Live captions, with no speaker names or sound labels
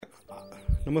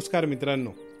नमस्कार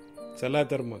मित्रांनो, चला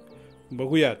तर मग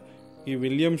बघूयात की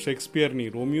विल्यम शेक्सपियरनी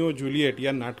रोमिओ ज्युलिएट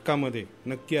या नाटकामध्ये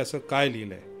नक्की असं काय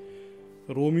लिहिलंय.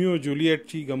 रोमिओ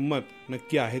ज्युलिएटची गंमत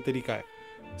नक्की आहे तरी काय.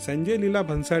 संजय लीला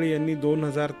भन्साळी यांनी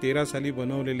 2013 साली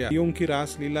बनवलेल्या लियों की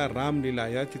रासलीला रामलीला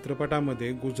या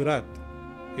चित्रपटामध्ये गुजरात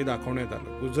हे दाखवण्यात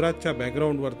आलं. गुजरातच्या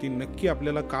बॅकग्राऊंडवरती नक्की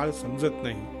आपल्याला काळ समजत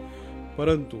नाही,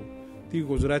 परंतु ती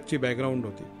गुजरातची बॅकग्राऊंड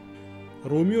होती.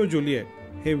 रोमिओ ज्युलिएट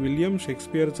हे विल्यम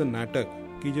शेक्सपियरचं नाटक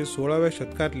की जे 16व्या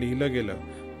शतकात लिहिलं गेलं,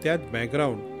 त्यात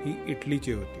बॅकग्राऊंड ही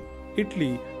इटलीची होती. इटली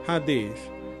हा देश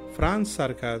फ्रान्स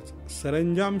सारखाच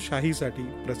सरंजामशाहीसाठी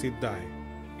प्रसिद्ध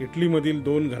आहे. इटलीमधील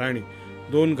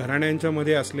दोन घराण्यांच्या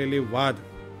मध्ये असलेले वाद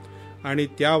आणि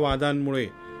त्या वादांमुळे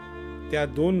त्या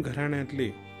दोन घराण्यातले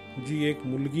जी एक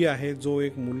मुलगी आहे, जो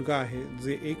एक मुलगा आहे,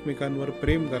 जे एकमेकांवर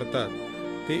प्रेम करतात,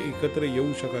 ते एकत्र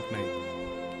येऊ शकत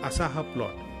नाही. असा हा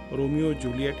प्लॉट रोमिओ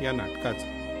ज्युलिएट या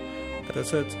नाटकाचा.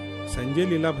 तसंच संजय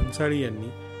लीला भन्साळी यांनी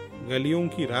गलियों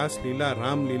की रासलीला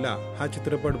रामलीला हा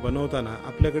चित्रपट बनवताना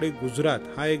आपल्याकडे गुजरात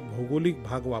हा एक भौगोलिक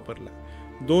भाग वापरला.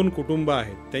 दोन कुटुंब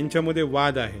आहेत, त्यांच्यामध्ये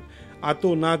वाद आहेत,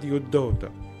 आतोनात युद्ध होतं.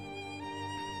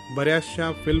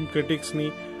 बऱ्याचशा फिल्म क्रिटिक्सनी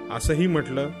असंही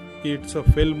म्हटलं की it's a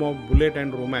film of bullet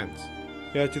and romance.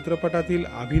 या चित्रपटातील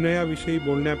अभिनयाविषयी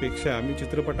बोलण्यापेक्षा मी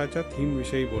चित्रपटाच्या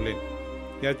थीमविषयी बोलेन.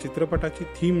 या चित्रपटाची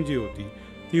थीम जी होती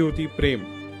ती होती प्रेम,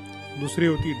 दुसरी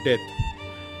होती डेथ.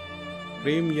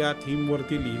 प्रेम या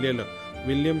थीमवरती लिहिलेलं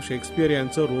विल्यम शेक्सपियर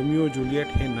यांचं रोमिओ ज्युलिएट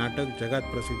हे नाटक जगात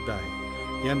प्रसिद्ध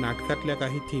आहे. या नाटकातल्या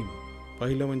काही थीम,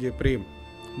 पहिलं म्हणजे प्रेम,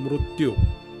 मृत्यू,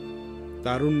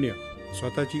 तारुण्य,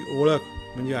 स्वतःची ओळख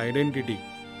म्हणजे आयडेंटिटी,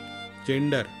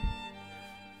 जेंडर,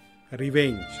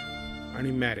 रिव्हेंज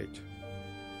आणि मॅरेज.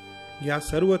 या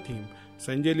सर्व थीम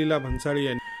संजय लीला भन्साळी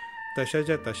यांनी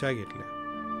तशाच्या तशा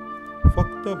घेतल्या.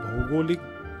 फक्त भौगोलिक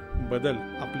बदल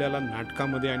आपल्याला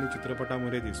नाटकामध्ये आणि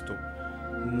चित्रपटामध्ये दिसतो.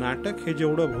 नाटक हे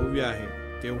जेवढं भव्य आहे,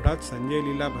 तेवढाच संजय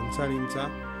लीला भन्साळींचा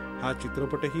हा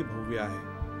चित्रपटही भव्य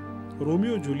आहे.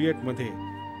 रोमिओ ज्युलिएटमध्ये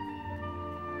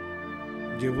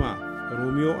जेव्हा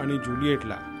रोमिओ आणि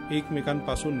ज्युलिएटला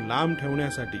एकमेकांपासून लांब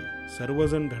ठेवण्यासाठी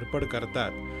सर्वजण धडपड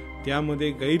करतात,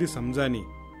 त्यामध्ये गैरसमजानी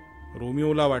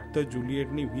रोमिओला वाटतं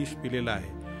ज्युलिएटनी विष पिलेलं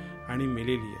आहे आणि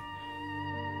मेलेली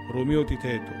आहे. रोमिओ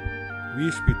तिथे येतो,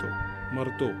 विष पितो,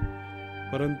 मरतो,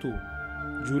 परंतु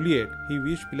ज्युलिएट ही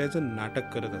विष पिल्याचं नाटक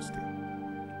करत असते.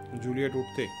 ज्युलिएट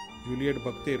उठते, ज्युलिएट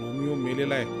बघते रोमिओ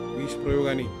मेलेला आहे विष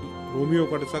प्रयोगाने,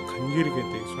 रोमिओकडचा खंजीर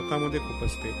घेते, स्वतःमध्ये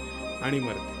खुपसते आणि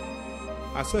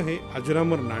मरते. असं हे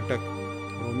अजरामर नाटक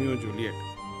रोमिओ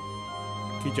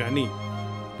ज्युलिएट की ज्याने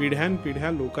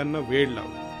पिढ्यानपिढ्या लोकांना वेड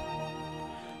लावलं.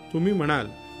 तुम्ही म्हणाल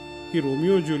की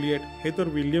रोमिओ ज्युलिएट हे तर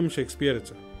विल्यम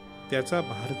शेक्सपियरचं, त्याचा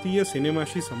भारतीय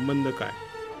सिनेमाशी संबंध काय.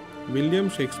 विल्यम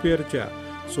शेक्सपियरच्या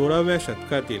 16व्या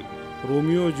शतकातील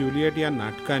रोमिओ ज्युलिएट या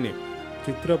नाटकाने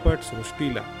चित्रपट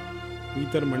सृष्टीला, मी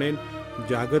तर म्हणेन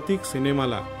जागतिक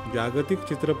सिनेमाला, जागतिक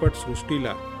चित्रपट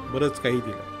सृष्टीला बरंच काही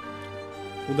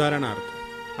दिलं.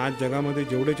 उदाहरणार्थ, आज जगामध्ये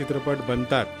जेवढे चित्रपट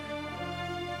बनतात,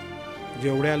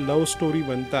 जेवढ्या लव्ह स्टोरी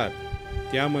बनतात,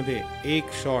 त्यामध्ये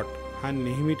एक शॉट हा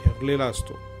नेहमी ठरलेला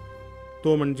असतो.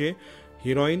 तो म्हणजे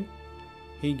हिरोईन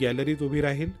ही गॅलरीत उभी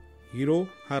राहील, हिरो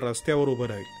हा रस्त्यावर उभं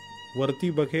राहील, वरती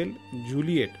बघेल,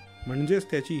 ज्युलिएट म्हणजेच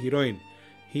त्याची हिरोईन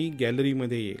ही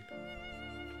गॅलरीमध्ये येईल.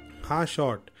 हा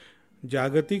शॉट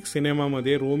जागतिक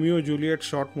सिनेमामध्ये रोमिओ ज्युलिएट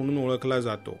शॉट म्हणून ओळखला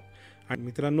जातो. आणि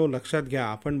मित्रांनो, लक्षात घ्या,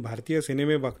 आपण भारतीय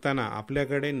सिनेमे बघताना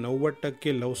आपल्याकडे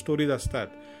 90% लव्ह स्टोरीज असतात,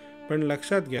 पण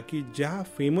लक्षात घ्या की ज्या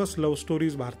फेमस लव्ह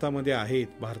स्टोरीज भारतामध्ये आहेत,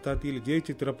 भारतातील जे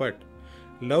चित्रपट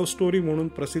लव्ह स्टोरी म्हणून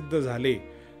प्रसिद्ध झाले,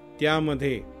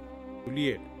 त्यामध्ये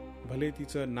ज्युलिएट, भले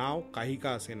तिचं नाव काही का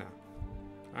असेना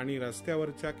आणि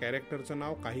रस्त्यावरच्या कॅरेक्टरचं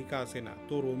नाव काही का असेना,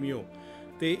 तो रोमिओ,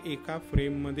 ते एका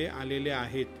फ्रेममध्ये आलेले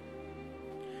आहेत.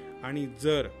 आणि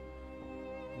जर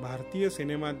भारतीय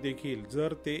सिनेमात देखील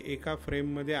जर ते एका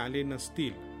फ्रेममध्ये आले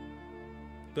नसतील,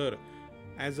 तर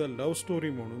ॲज अ लव्ह स्टोरी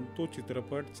म्हणून तो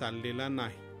चित्रपट चाललेला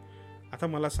नाही. आता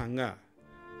मला सांगा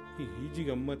की ही जी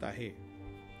गंमत आहे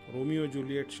रोमिओ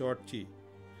ज्युलिएट शॉटची,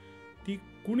 ती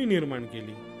कुणी निर्माण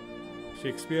केली.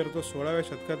 शेक्सपियर तो 16व्या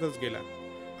शतकातच गेला,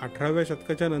 18व्या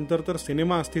शतकाच्या नंतर तर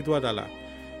सिनेमा अस्तित्वात आला.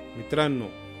 मित्रांनो,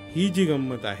 ही जी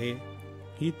गंमत आहे,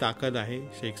 ही ताकद आहे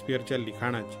शेक्सपियरच्या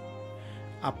लिखाणाची,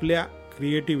 आपल्या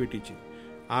क्रिएटिव्हिटीची.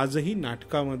 आजही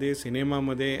नाटकामध्ये,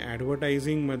 सिनेमामध्ये,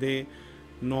 ॲडव्हर्टायझिंगमध्ये,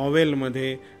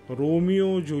 नॉवेलमध्ये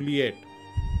रोमिओ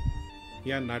ज्युलिएट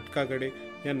या नाटकाकडे,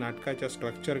 या नाटकाच्या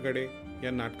स्ट्रक्चरकडे,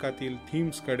 या नाटकातील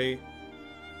थीम्सकडे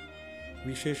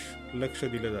विशेष लक्ष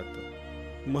दिलं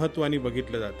जातं, महत्त्वाने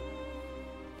बघितलं जातं.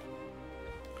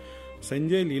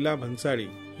 संजय लीला भन्साळी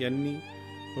यांनी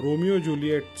रोमिओ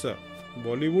ज्युलिएटचं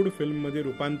बॉलिवूड फिल्ममध्ये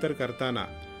रूपांतर करताना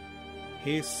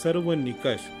हे सर्व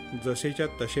निकष जसेच्या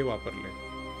तसे वापरले.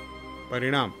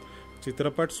 परिणाम,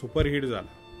 चित्रपट सुपरहिट झाला.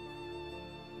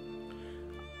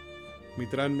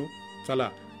 मित्रांनो, चला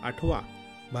आठवा,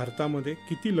 भारतामध्ये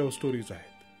किती लव्ह स्टोरीज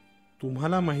आहेत.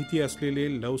 तुम्हाला माहिती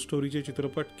असलेले लव्ह स्टोरीचे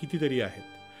चित्रपट कितीतरी आहेत.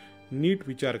 नीट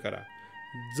विचार करा.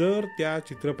 जर त्या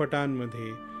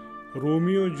चित्रपटांमध्ये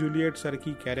रोमिओ ज्युलिएट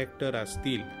सारखी कॅरेक्टर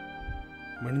असतील,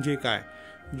 म्हणजे काय,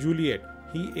 ज्युलिएट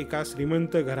ही एका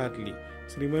श्रीमंत घरातली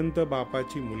श्रीमंत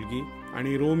बापाची मुलगी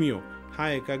आणि रोमिओ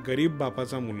हा एका गरीब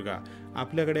बापाचा मुलगा.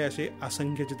 आपल्याकडे असे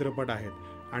असंख्य चित्रपट आहेत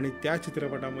आणि त्या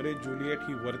चित्रपटामध्ये ज्युलिएट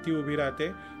ही वरती उभी राहते,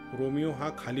 रोमिओ हा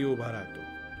खाली उभा राहतो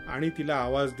आणि तिला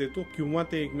आवाज देतो किंवा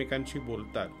ते एकमेकांशी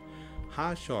बोलतात.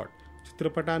 हा शॉट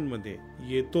चित्रपटांमध्ये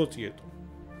येतोच येतो.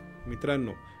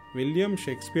 मित्रांनो, विल्यम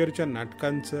शेक्सपियरच्या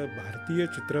नाटकांचं भारतीय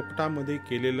चित्रपटामध्ये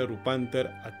केलेलं रूपांतर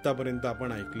आत्तापर्यंत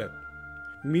आपण ऐकलं.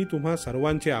 मी तुम्हा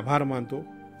सर्वांचे आभार मानतो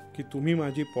की तुम्ही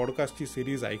माझी पॉडकास्टची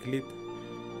सिरीज ऐकलीत,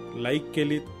 लाईक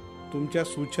केलीत, तुमच्या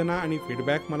सूचना आणि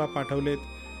फीडबॅक मला पाठवलेत.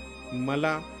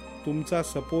 मला तुमचा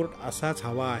सपोर्ट असाच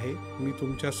हवा आहे. मी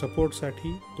तुमच्या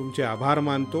सपोर्टसाठी तुमचे आभार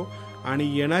मानतो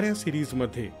आणि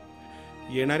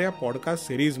येणाऱ्या पॉडकास्ट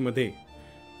सिरीजमध्ये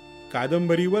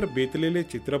कादंबरीवर बेतलेले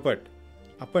चित्रपट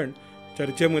आपण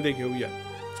चर्चेमध्ये घेऊया.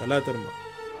 चला तर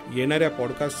मग येणाऱ्या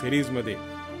पॉडकास्ट सिरीजमध्ये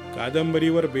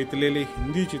कादंबरीवर बेतलेले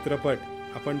हिंदी चित्रपट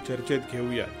आपण चर्चेत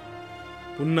घेऊया.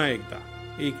 पुन्हा एकदा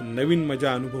एक नवीन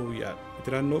मजा अनुभवूया.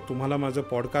 मित्रांनो, तुम्हाला माझं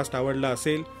पॉडकास्ट आवडलं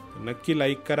असेल तर नक्की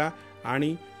लाईक करा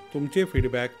आणि तुमचे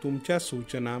फीडबॅक, तुमच्या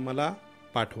सूचना मला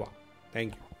पाठवा.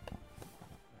 थँक्यू.